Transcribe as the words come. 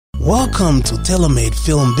Welcome to TaylorMade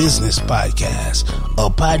Film Business Podcast,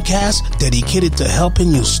 a podcast dedicated to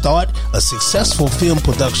helping you start a successful film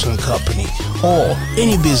production company or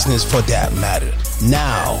any business for that matter.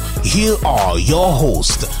 Now, here are your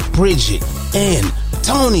hosts, Bridget and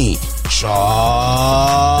Tony Charles.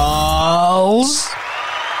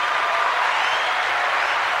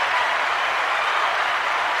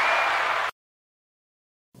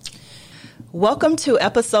 Welcome to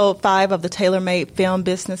episode 5 of the TaylorMade Film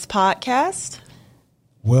Business Podcast.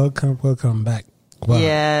 Welcome back. Wow.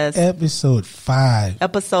 Yes. Episode 5.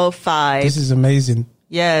 Episode 5. This is amazing.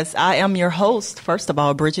 Yes, I am your host, first of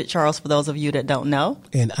all, Bridget Charles, for those of you that don't know.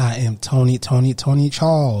 And I am Tony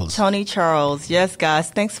Charles. Tony Charles. Yes, guys,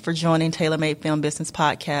 thanks for joining TaylorMade Film Business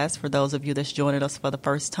Podcast. For those of you that's joining us for the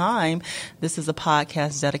first time, this is a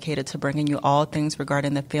podcast dedicated to bringing you all things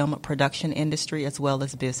regarding the film production industry as well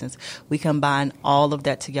as business. We combine all of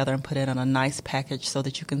that together and put it in a nice package so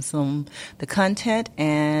that you consume the content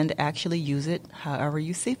and actually use it however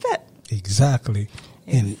you see fit. Exactly.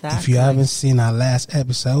 And if you haven't seen our last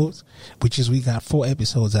episodes, which is we got 4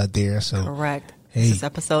 episodes out there. So correct. Hey, this is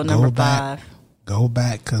episode number 5. Go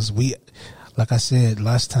back because we, like I said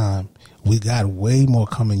last time, we got way more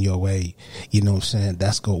coming your way. You know what I'm saying?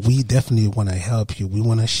 That's good. We definitely want to help you. We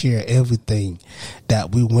want to share everything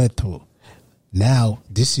that we went through. Now,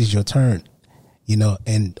 this is your turn. You know,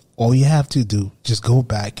 and all you have to do, just go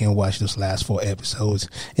back and watch those last 4 episodes.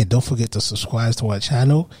 And don't forget to subscribe to our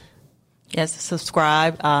channel. Yes,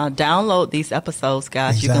 subscribe, download these episodes,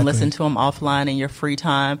 guys. Exactly. You can listen to them offline in your free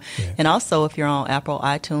time. Yeah. And also, if you're on Apple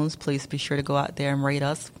iTunes, please be sure to go out there and rate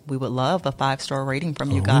us. We would love a 5-star rating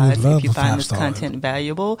from you guys if you find this content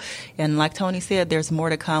valuable. And like Tony said, there's more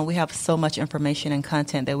to come. We have so much information and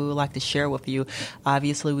content that we would like to share with you.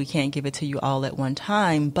 Obviously, we can't give it to you all at one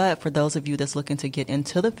time, but for those of you that's looking to get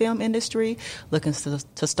into the film industry, looking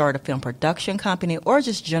to start a film production company, or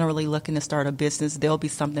just generally looking to start a business, there'll be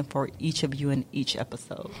something for each of you in each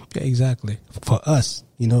episode. Yeah, exactly. For us,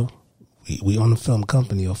 you know, we own a film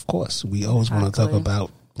company, of course. We always want to talk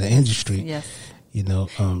about the industry. Yes. You know,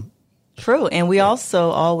 true. And we also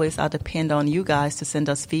always depend on you guys to send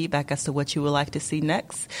us feedback as to what you would like to see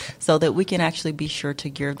next so that we can actually be sure to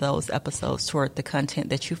gear those episodes toward the content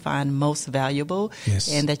that you find most valuable.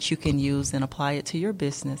 Yes. And that you can use and apply it to your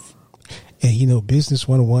business. And, you know, Business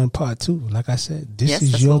 101 Part 2, like I said, this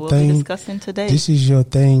is your thing. thing. We'll be discussing today. This is your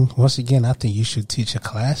thing. Once again, I think you should teach a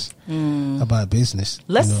class about business.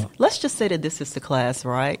 Let's just say that this is the class,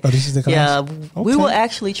 right? Oh, this is the class? Yeah, okay. We will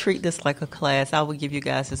actually treat this like a class. I will give you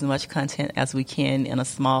guys as much content as we can in a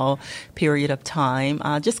small period of time.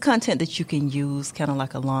 Just content that you can use kind of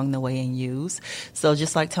like along the way and use. So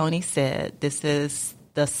just like Tony said, this is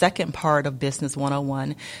the second part of Business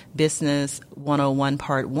 101. Business 101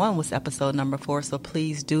 Part 1 was episode number 4. So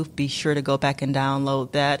please do be sure to go back and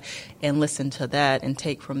download that and listen to that and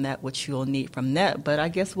take from that what you'll need from that. But I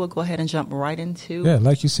guess we'll go ahead and jump right into. Yeah,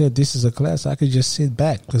 like you said, this is a class. I could just sit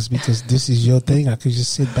back because this is your thing. I could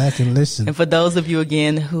just sit back and listen. And for those of you,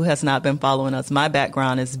 again, who has not been following us, my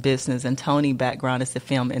background is business and Tony's background is the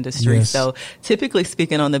film industry. Yes. So typically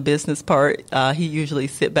speaking on the business part, he usually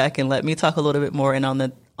sit back and let me talk a little bit more. And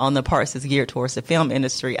on the parts that's geared towards the film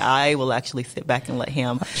industry, I will actually sit back and let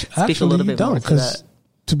him speak a little bit more to that.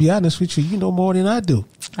 To be honest with you, you know more than I do.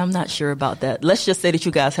 I'm not sure about that. Let's just say that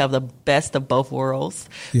you guys have the best of both worlds.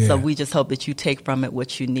 Yeah. So we just hope that you take from it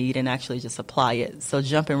what you need and actually just apply it. So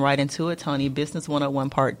jumping right into it, Tony, Business 101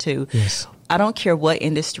 Part 2. Yes. I don't care what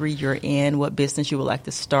industry you're in, what business you would like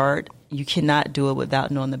to start. You cannot do it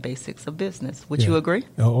without knowing the basics of business. Would you agree?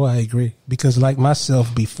 Oh, I agree. Because like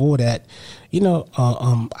myself before that, you know,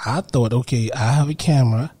 I thought, okay, I have a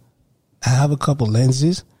camera, I have a couple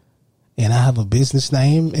lenses, and I have a business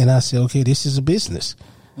name, and I said, okay, this is a business.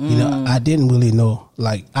 You know, I didn't really know,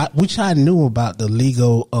 which I knew about the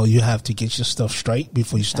legal, you have to get your stuff straight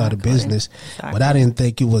before you start a business. Exactly. But I didn't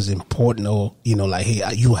think it was important or, you know, like, hey,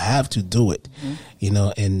 you have to do it, you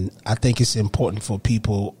know, and I think it's important for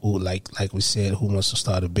people who, like we said, who wants to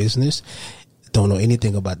start a business, don't know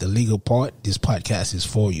anything about the legal part. This podcast is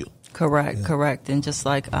for you. Correct. And just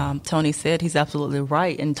like Tony said, he's absolutely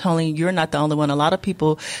right. And Tony, you're not the only one. A lot of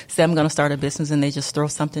people say, I'm going to start a business, and they just throw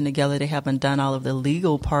something together. They haven't done all of the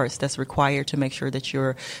legal parts that's required to make sure that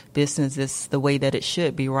your business is the way that it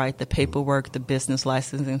should be, right? The paperwork, the business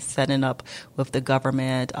licensing, setting up with the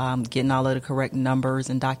government, getting all of the correct numbers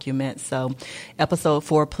and documents. So episode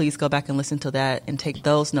 4, please go back and listen to that and take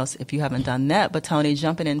those notes if you haven't done that. But Tony,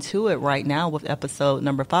 jumping into it right now with episode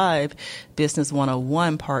number 5, Business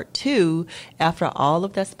 101 Part two, after all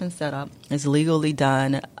of that's been set up, is legally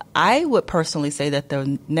done, I would personally say that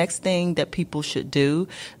the next thing that people should do,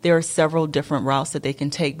 there are several different routes that they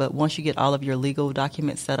can take, but once you get all of your legal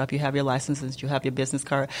documents set up, you have your licenses, you have your business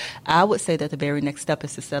card, I would say that the very next step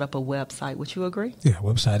is to set up a website. Would you agree? Yeah,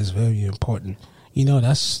 website is very important.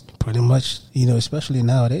 That's pretty much, especially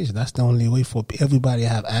nowadays, that's the only way for everybody to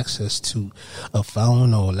have access to a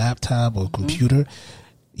phone or a laptop or computer.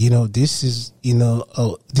 This is,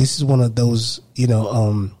 this is one of those,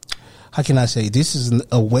 how can I say, this is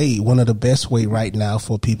one of the best way right now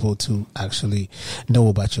for people to actually know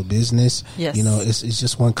about your business. Yes. It's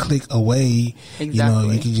just one click away.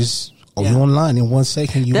 Exactly. You can just, you're online in 1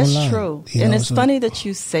 second. You're That's online. true. And it's funny that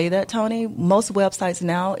you say that, Tony. Most websites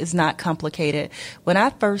now is not complicated. When I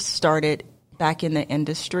first started back in the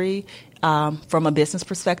industry, from a business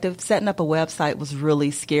perspective, setting up a website was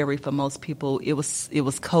really scary for most people. It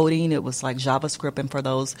was coding. It was like JavaScript. And for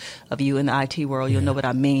those of you in the IT world, you'll know what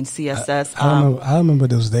I mean. CSS. I remember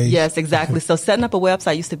those days. Yes, exactly. So setting up a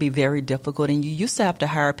website used to be very difficult, and you used to have to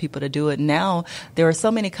hire people to do it. Now there are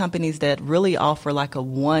so many companies that really offer like a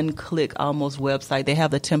one-click almost website. They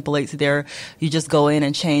have the templates there. You just go in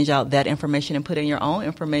and change out that information and put in your own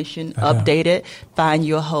information, update it, find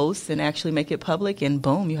your host, and actually make it public, and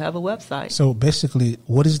boom, you have a website. So basically,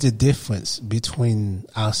 what is the difference between,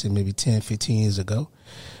 I'll say maybe 10, 15 years ago?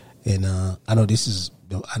 And I know this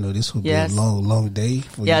will be a long day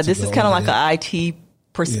for you. Yeah, this is kind of like an IT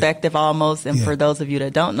perspective almost. And for those of you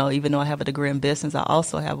that don't know, even though I have a degree in business, I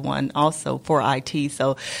also have one also for IT.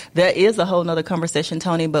 So there is a whole nother conversation,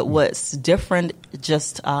 Tony. But what's different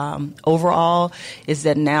just overall is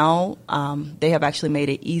that now they have actually made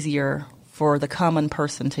it easier for the common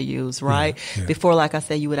person to use, right? Yeah. Before, like I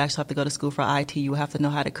said, you would actually have to go to school for IT. You would have to know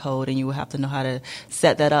how to code, and you would have to know how to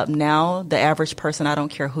set that up. Now, the average person, I don't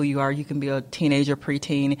care who you are, you can be a teenager,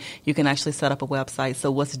 preteen, you can actually set up a website. So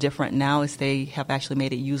what's different now is they have actually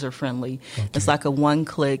made it user-friendly. Okay. It's like a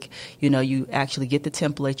one-click, you actually get the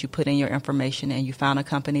template, you put in your information, and you found a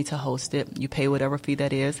company to host it. You pay whatever fee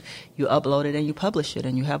that is, you upload it, and you publish it,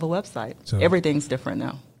 and you have a website. So everything's different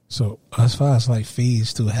now. So as far as like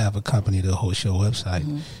fees to have a company to host your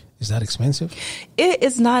website, is that expensive? It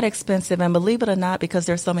is not expensive. And believe it or not, because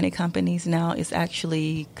there's so many companies now, it's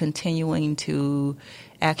actually continuing to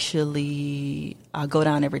go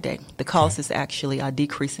down every day. The cost is actually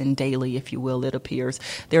decreasing daily, if you will, it appears.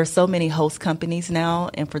 There are so many host companies now.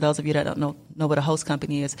 And for those of you that don't know what a host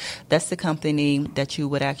company is, that's the company that you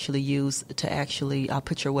would actually use to actually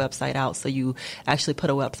put your website out. So you actually put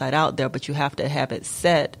a website out there, but you have to have it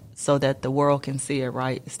set so that the world can see it,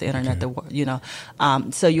 right? It's the internet,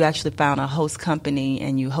 so you actually found a host company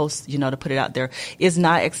and you host, to put it out there. It's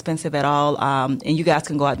not expensive at all. And you guys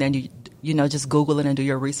can go out there and just Google it and do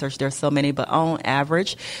your research. There's so many, but on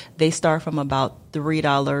average, they start from about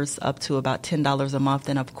 $3 up to about $10 a month.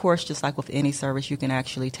 And of course, just like with any service, you can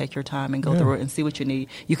actually take your time and go through it and see what you need.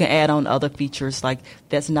 You can add on other features like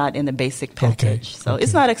that's not in the basic package. So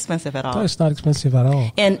it's not expensive at all. No, it's not expensive at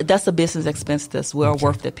all. And that's a business expense that's well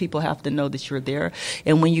worth it. People have to know that you're there.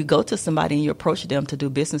 And when you go to somebody and you approach them to do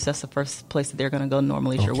business, that's the first place that they're going to go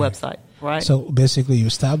normally is your website. Right. So basically, you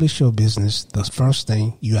establish your business. The first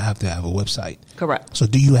thing, you have to have a website. Correct. So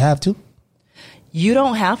do you have to? You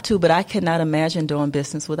don't have to, but I cannot imagine doing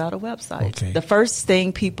business without a website. Okay. The first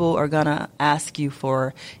thing people are going to ask you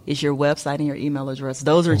for is your website and your email address.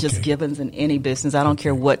 Those are just givens in any business. I don't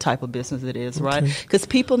care what type of business it is, right? Because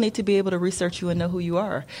people need to be able to research you and know who you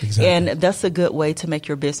are. Exactly. And that's a good way to make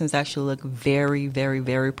your business actually look very, very,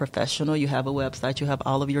 very professional. You have a website. You have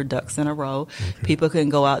all of your ducks in a row. Okay. People can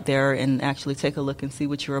go out there and actually take a look and see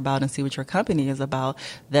what you're about and see what your company is about.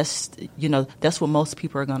 That's what most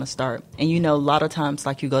people are going to start. And a lot of times,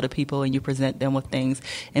 like, you go to people and you present them with things,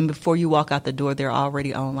 and before you walk out the door, they're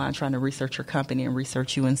already online trying to research your company and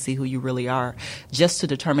research you and see who you really are, just to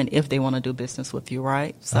determine if they want to do business with you,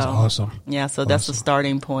 right? So that's awesome. Yeah, so that's the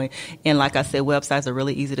starting point. And like I said, websites are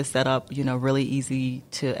really easy to set up, really easy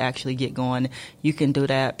to actually get going. You can do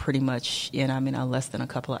that pretty much in less than a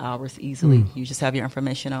couple of hours easily. You just have your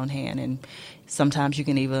information on hand, and sometimes you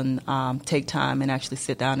can even take time and actually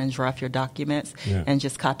sit down and draft your documents and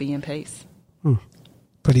just copy and paste.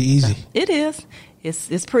 Pretty easy. It is.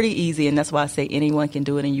 It's pretty easy, and that's why I say anyone can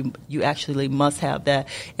do it, and you actually must have that.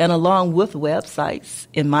 And along with websites,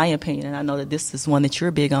 in my opinion, and I know that this is one that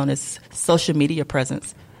you're big on, is social media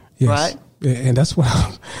presence, right? And that's what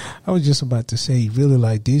I was just about to say. Really,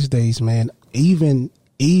 like these days, man, even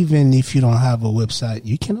if you don't have a website,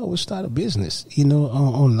 you can always start a business,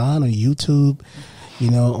 online on YouTube.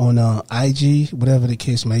 on IG, whatever the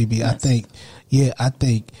case may be. Yes. I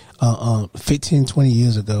think 15, 20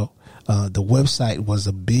 years ago, the website was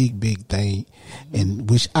a big thing, and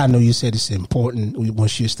which I know you said it's important.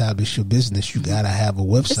 Once you establish your business, you gotta have a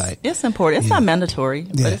website. It's important. It's not mandatory,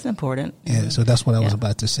 but it's important. Yeah, so that's what I was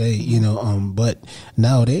about to say. But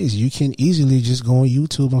nowadays you can easily just go on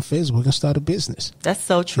YouTube and Facebook and start a business. That's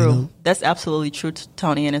so true. That's absolutely true,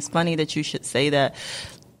 Tony. And it's funny that you should say that.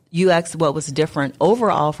 You asked what was different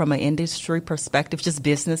overall from an industry perspective, just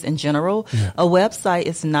business in general. Yeah. A website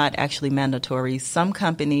is not actually mandatory. Some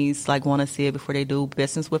companies want to see it before they do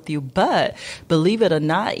business with you, but believe it or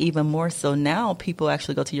not, even more so now, people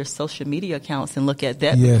actually go to your social media accounts and look at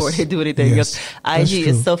that before they do anything. Yes. IG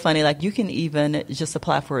is so funny. You can even just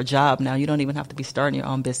apply for a job now. You don't even have to be starting your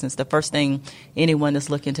own business. The first thing anyone that's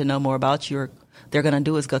looking to know more about you, they're going to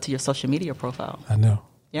do is go to your social media profile. I know.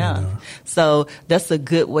 Yeah. So that's a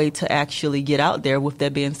good way to actually get out there. With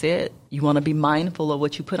that being said, you want to be mindful of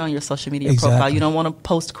what you put on your social media profile. You don't want to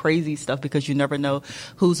post crazy stuff because you never know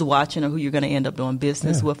who's watching or who you're going to end up doing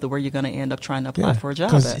business with or where you're going to end up trying to apply for a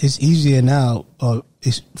job. Because it's easier now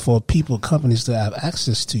for companies to have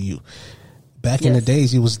access to you. Back in the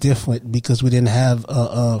days, it was different because we didn't have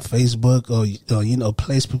Facebook or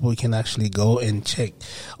place people can actually go and check.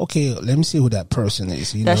 Okay, let me see who that person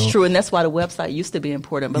is. That's true, and that's why the website used to be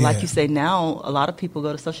important. But like you say, now a lot of people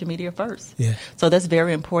go to social media first. Yeah. So that's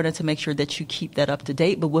very important to make sure that you keep that up to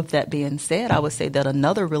date. But with that being said, I would say that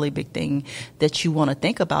another really big thing that you want to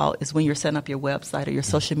think about is when you're setting up your website or your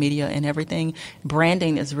social media and everything,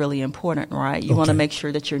 branding is really important, right? You want to make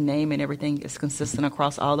sure that your name and everything is consistent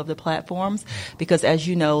across all of the platforms. Because as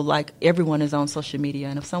you know, everyone is on social media,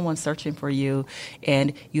 and if someone's searching for you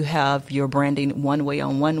and you have your branding one way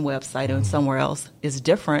on one website and somewhere else is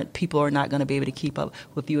different, people are not going to be able to keep up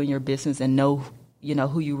with you and your business and know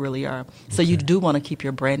who you really are. So you do want to keep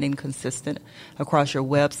your branding consistent across your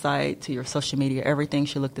website to your social media. Everything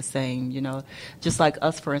should look the same, Just like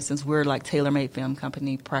us, for instance, we're tailor-made film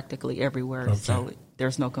company practically everywhere. So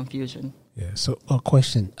there's no confusion. Yeah. So a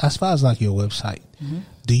question, as far as your website,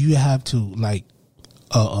 do you have to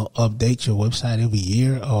update your website every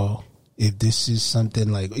year, or if this is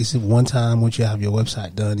something is it one time once you have your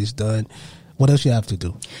website done, it's done? What else you have to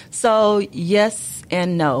do? So yes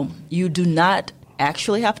and no. You do not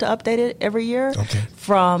actually have to update it every year. Okay.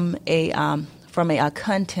 From a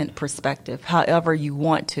content perspective, however you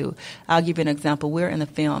want to. I'll give you an example. We're in the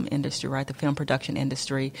film industry, right? The film production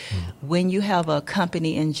industry. When you have a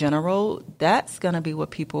company in general, that's going to be what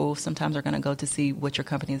people sometimes are going to go to see what your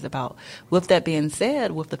company is about. With that being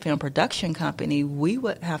said, with the film production company, we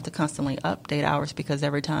would have to constantly update ours because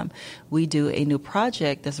every time we do a new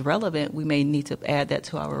project that's relevant, we may need to add that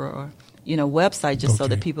to our website just so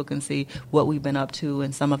that people can see what we've been up to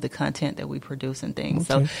and some of the content that we produce and things.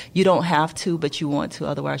 So you don't have to, but you want to.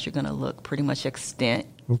 Otherwise, you're going to look pretty much extant.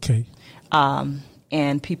 Okay.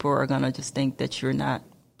 And people are going to just think that you're not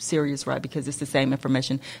serious, right? Because it's the same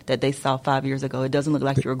information that they saw 5 years ago. It doesn't look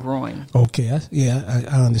like you're growing. Okay.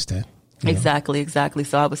 I understand. Exactly.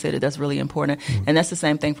 So I would say that's really important. And that's the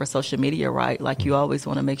same thing for social media, right? You always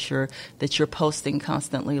want to make sure that you're posting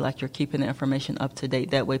constantly, you're keeping the information up to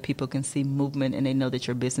date. That way people can see movement and they know that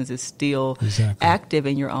your business is still active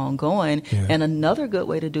and you're ongoing. Yeah. And another good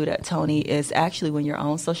way to do that, Tony, is actually when you're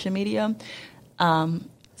on social media,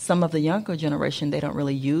 some of the younger generation, they don't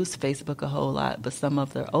really use Facebook a whole lot, but some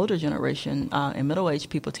of the older generation and middle-aged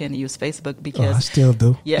people tend to use Facebook because... I still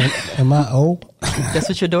do. Yeah. Am I old? That's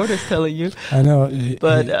what your daughter's telling you. I know.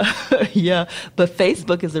 But, but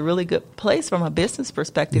Facebook is a really good place from a business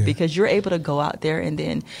perspective because you're able to go out there and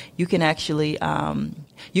then you can actually...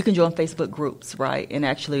 you can join Facebook groups, right, and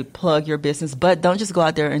actually plug your business. But don't just go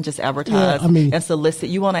out there and just advertise and solicit.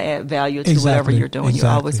 You want to add value to whatever you're doing. You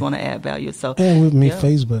always want to add value. So, and with me,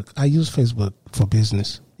 Facebook, I use Facebook for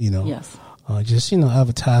business, Yes. Just,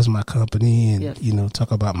 advertise my company and,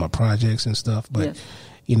 talk about my projects and stuff. But,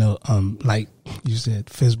 like you said,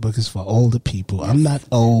 Facebook is for older people. Yes. I'm not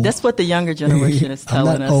old. That's what the younger generation is telling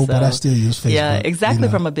us. I'm not old, but I still use Facebook. Yeah, exactly,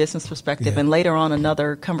 from a business perspective. And later on,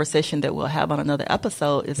 another conversation that we'll have on another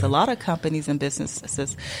episode is a lot of companies and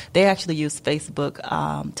businesses, they actually use Facebook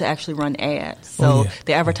to actually run ads. So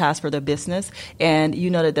they advertise for their business. And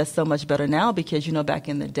that's so much better now because, back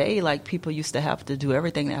in the day, people used to have to do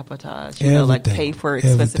everything to advertise, pay for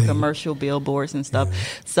expensive commercial billboards and stuff. Yeah.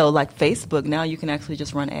 So Facebook, now you can actually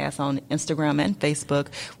just run ads on Instagram and Facebook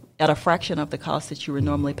at a fraction of the cost that you would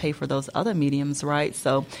normally pay for those other mediums, right?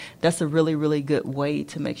 So that's a really, really good way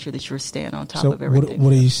to make sure that you're staying on top of everything.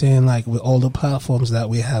 What are you saying? Like with all the platforms that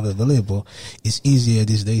we have available, it's easier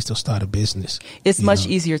these days to start a business. It's much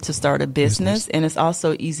easier to start a business, and it's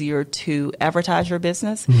also easier to advertise your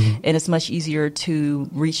business, and it's much easier to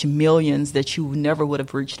reach millions that you never would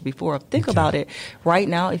have reached before. Think about it. Right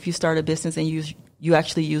now, if you start a business and you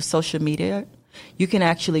actually use social media, you can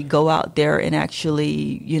actually go out there and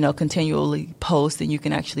actually, continually post, and you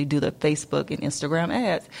can actually do the Facebook and Instagram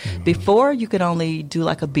ads. Before, you could only do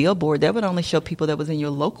like a billboard. That would only show people that was in your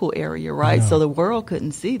local area, right? So the world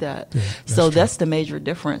couldn't see that. Yeah, that's the major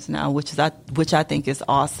difference now, which I think is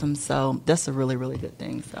awesome. So that's a really, really good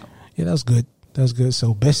thing. So yeah, that's good. That's good.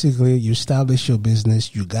 So basically, you establish your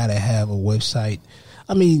business. You got to have a website.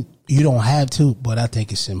 I mean, you don't have to, but I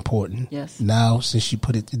think it's important. Yes. Now, since you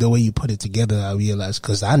put it the way you put it together, I realize,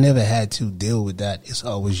 because I never had to deal with that. It's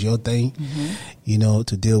always your thing,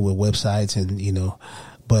 to deal with websites and,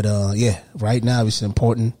 but right now it's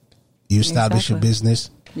important. You establish your business.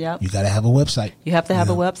 Yep. You got to have a website. You have to have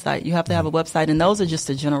a website. You have to have a website. And those are just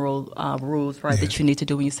the general rules, right, that you need to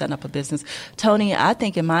do when you're setting up a business. Tony, I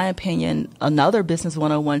think, in my opinion, another business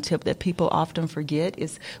 101 tip that people often forget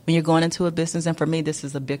is when you're going into a business, and for me, this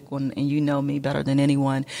is a big one, and you know me better than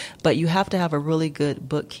anyone, but you have to have a really good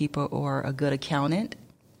bookkeeper or a good accountant.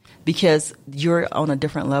 Because you're on a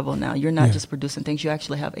different level now. You're not just producing things. You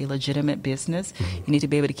actually have a legitimate business. You need to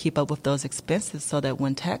be able to keep up with those expenses so that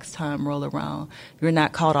when tax time roll around, you're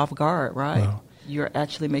not caught off guard, right? Wow. You're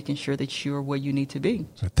actually making sure that you're where you need to be.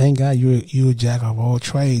 So thank God you're a jack of all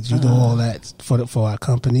trades. You do all that for our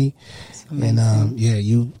company. And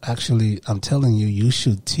you actually, I'm telling you, you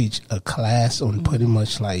should teach a class on pretty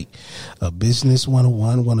much like a business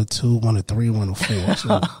 101, 102, 103, 104.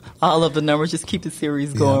 So, all of the numbers, just keep the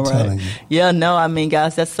series going, right? Yeah, no, I mean,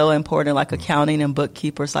 guys, that's so important. Like accounting and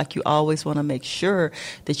bookkeepers, like you always want to make sure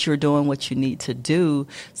that you're doing what you need to do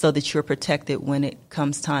so that you're protected when it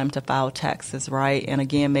comes time to file taxes, right? And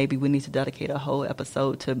again, maybe we need to dedicate a whole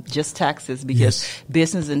episode to just taxes because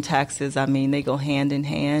business and taxes, I mean, they go hand in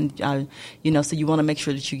hand. So you want to make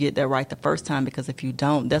sure that you get that right the first time, because if you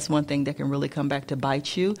don't, that's one thing that can really come back to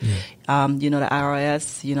bite you. Yeah. The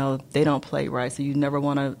IRS, they don't play, right? So you never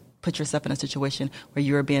want to put yourself in a situation where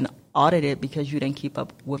you're being audited because you didn't keep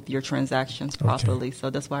up with your transactions properly. Okay.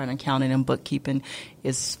 So that's why an accounting and bookkeeping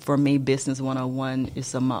is, for me, business 101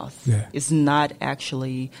 is a must. Yeah. It's not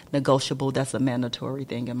actually negotiable. That's a mandatory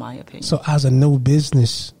thing, in my opinion. So as a new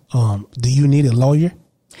business, do you need a lawyer?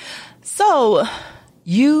 So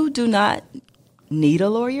you do not need a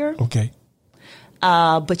lawyer. Okay.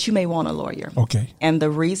 But you may want a lawyer. Okay. And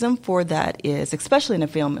the reason for that is, especially in the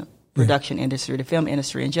film production industry, the film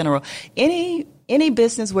industry in general, any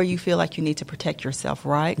business where you feel like you need to protect yourself,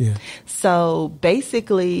 right? Yeah. So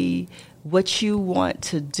basically, what you want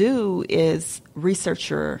to do is research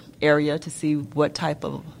your area to see what type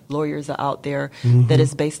of lawyers are out there that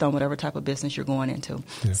is based on whatever type of business you're going into.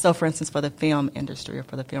 Yeah. So, for instance, for the film industry or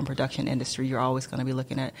for the film production industry, you're always going to be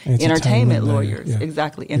looking at entertainment lawyers. Yeah.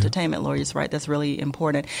 Exactly. Entertainment lawyers, right? That's really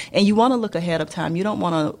important. And you want to look ahead of time. You don't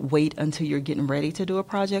want to wait until you're getting ready to do a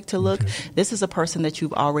project to look. Okay. This is a person that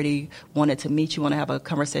you've already wanted to meet. You want to have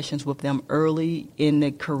conversations with them early in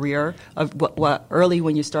the career, early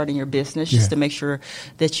when you're starting your business, just to make sure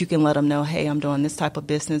that you can let them know, hey, I'm doing this type of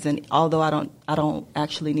business, and although I don't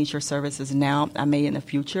actually need your services now, I may in the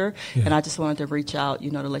future, and I just wanted to reach out, to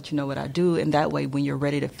let you know what I do, and that way when you're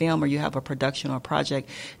ready to film or you have a production or a project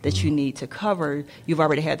that you need to cover, you've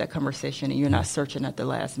already had that conversation and you're not searching at the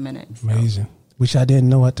last minute. So. Amazing. Which I didn't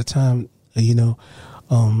know at the time,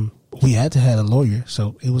 we had to have a lawyer,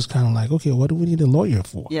 so it was kind of like, okay, what do we need a lawyer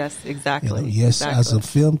for? Yes, exactly. Exactly. As a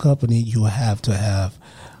film company, you have to have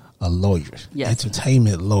a lawyer,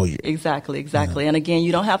 entertainment lawyer. Exactly. Yeah. And again,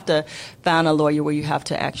 you don't have to find a lawyer where you have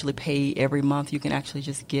to actually pay every month. You can actually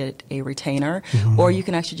just get a retainer, or you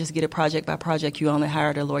can actually just get it project by project. You only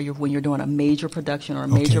hire a lawyer when you're doing a major production or a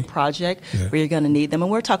major project where you're going to need them.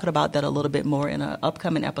 And we're talking about that a little bit more in an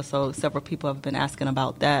upcoming episode. Several people have been asking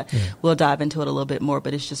about that. Yeah. We'll dive into it a little bit more,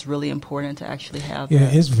 but it's just really important to actually have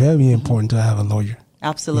that. It's very important to have a lawyer.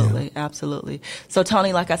 Absolutely. So,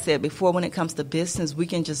 Tony, like I said before, when it comes to business, we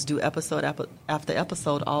can just do episode after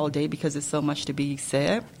episode all day because there's so much to be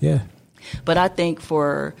said. Yeah. But I think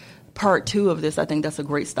for part 2 of this, I think that's a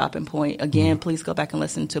great stopping point. Again, please go back and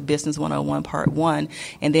listen to Business 101 Part 1,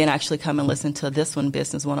 and then actually come and listen to this one,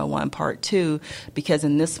 Business 101 Part 2, because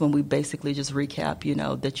in this one we basically just recap,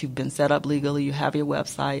 that you've been set up legally, you have your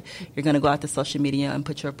website, you're going to go out to social media and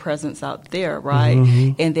put your presence out there, right?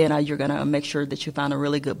 And then you're going to make sure that you find a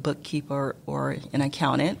really good bookkeeper or an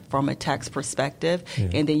accountant from a tax perspective,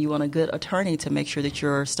 and then you want a good attorney to make sure that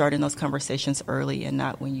you're starting those conversations early and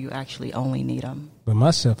not when you actually only need them. But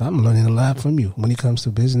myself, I'm learning a lot from you when it comes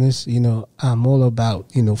to business. I'm all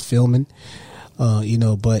about, filming,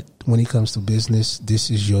 but when it comes to business,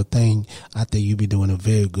 this is your thing. I think you've been doing a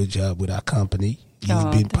very good job with our company.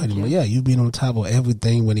 You've been on top of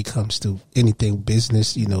everything when it comes to anything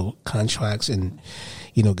business, contracts and,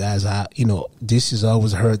 guys, this is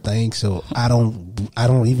always her thing. So I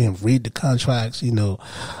don't even read the contracts,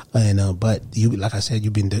 but you, like I said,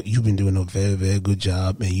 you've been doing a very, very good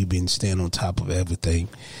job, and you've been staying on top of everything.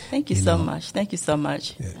 Thank you so much. Thank you so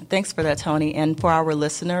much. Yeah. Thanks for that, Tony. And for our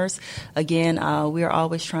listeners, again, we are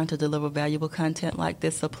always trying to deliver valuable content like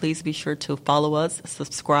this. So please be sure to follow us,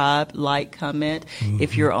 subscribe, like, comment.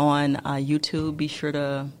 If you're on YouTube, be sure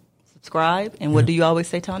to subscribe. And what do you always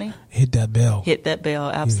say, Tony? Hit that bell. Hit that bell.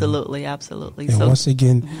 Absolutely. Absolutely. And once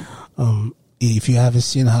again, if you haven't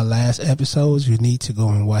seen our last episodes, you need to go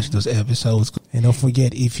and watch those episodes. And don't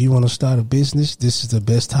forget, if you want to start a business, this is the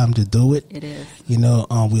best time to do it. It is.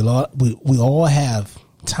 We all have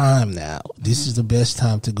time now. This is the best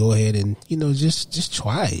time to go ahead and just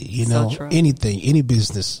try it. So anything, any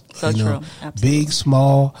business. So true. Absolutely. Big,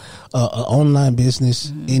 small, online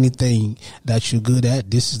business, anything that you're good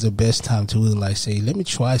at. This is the best time to really say, let me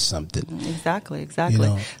try something. Exactly.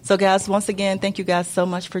 So, guys, once again, thank you guys so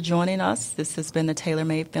much for joining us. This has been the Tailor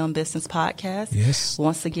Made Film Business Podcast. Yes.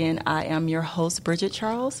 Once again, I am your host, Bridget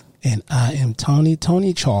Charles. And I am Tony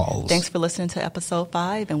Charles. Thanks for listening to episode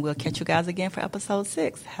 5, and we'll catch you guys again for episode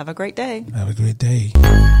 6. Have a great day. Have a great day.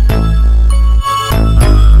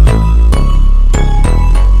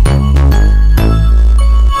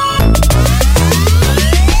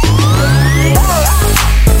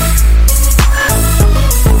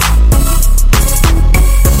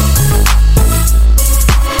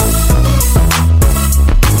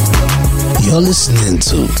 You're listening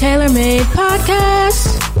to Tailor Made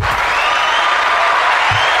Podcast.